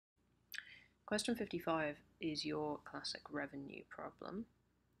Question 55 is your classic revenue problem.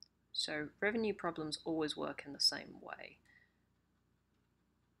 So revenue problems always work in the same way.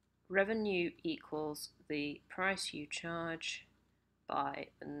 Revenue equals the price you charge by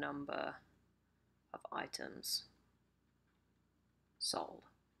the number of items sold.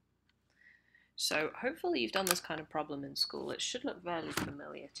 So hopefully you've done this kind of problem in school. It should look fairly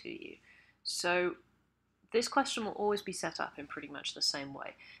familiar to you. So this question will always be set up in pretty much the same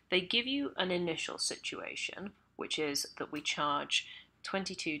way. They give you an initial situation, which is that we charge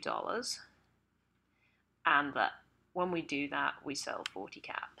 $22 and that when we do that, we sell 40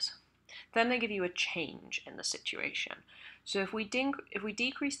 caps. Then they give you a change in the situation. So if we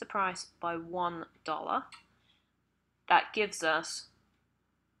decrease the price by $1, that gives us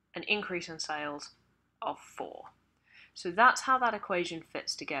an increase in sales of 4. So that's how that equation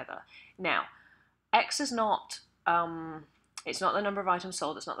fits together. Now, X is not, it's not the number of items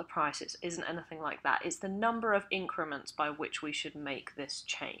sold, it's not the price, it isn't anything like that. It's the number of increments by which we should make this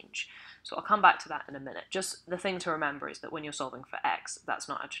change. So I'll come back to that in a minute. Just the thing to remember is that when you're solving for X, that's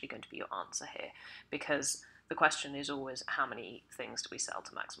not actually going to be your answer here, because the question is always how many things do we sell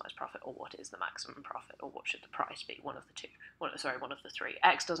to maximize profit, or what is the maximum profit, or what should the price be, one of the three.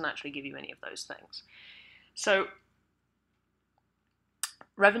 X doesn't actually give you any of those things. So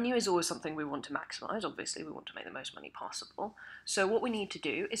revenue is always something we want to maximize. Obviously, we want to make the most money possible. So what we need to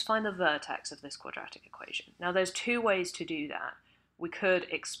do is find the vertex of this quadratic equation. Now, there's two ways to do that. We could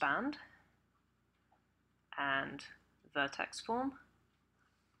expand and vertex form.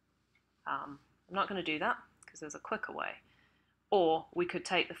 I'm not going to do that because there's a quicker way. Or we could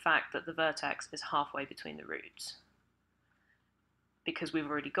take the fact that the vertex is halfway between the roots. Because we've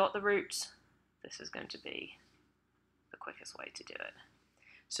already got the roots, this is going to be the quickest way to do it.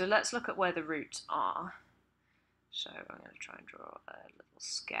 So let's look at where the roots are. So I'm going to try and draw a little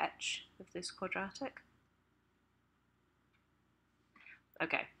sketch of this quadratic.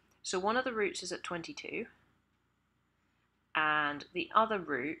 Okay, so one of the roots is at 22, and the other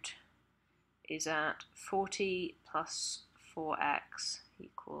root is at 40 plus 4x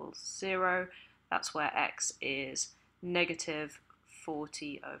equals 0. That's where x is negative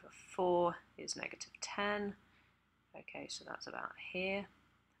 40 over 4 is negative 10. Okay, so that's about here.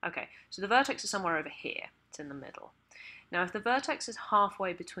 Okay, so the vertex is somewhere over here. It's in the middle. Now, if the vertex is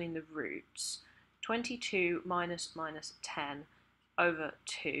halfway between the roots, 22 minus 10 over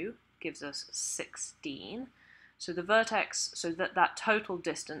 2 gives us 16. So the vertex, so that total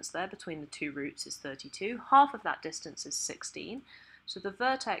distance there between the two roots is 32. Half of that distance is 16. So the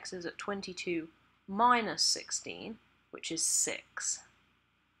vertex is at 22 minus 16, which is 6.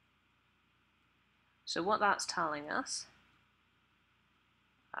 So what that's telling us,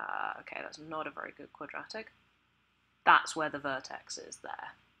 okay, that's not a very good quadratic. That's where the vertex is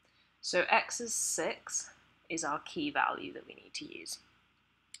there. So x is 6 is our key value that we need to use.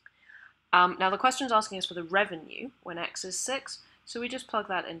 Now the question is asking us for the revenue when x is 6, so we just plug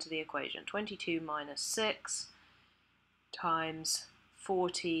that into the equation. 22 minus 6 times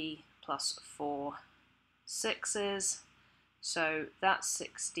 40 plus 4 6s, so that's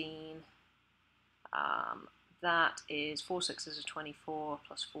 16. That is 4 6s are 24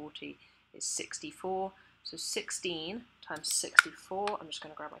 plus 40 is 64. So 16 times 64, I'm just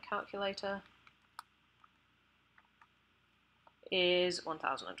going to grab my calculator, is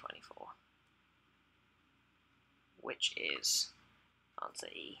 1024, which is answer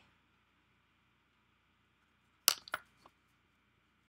E.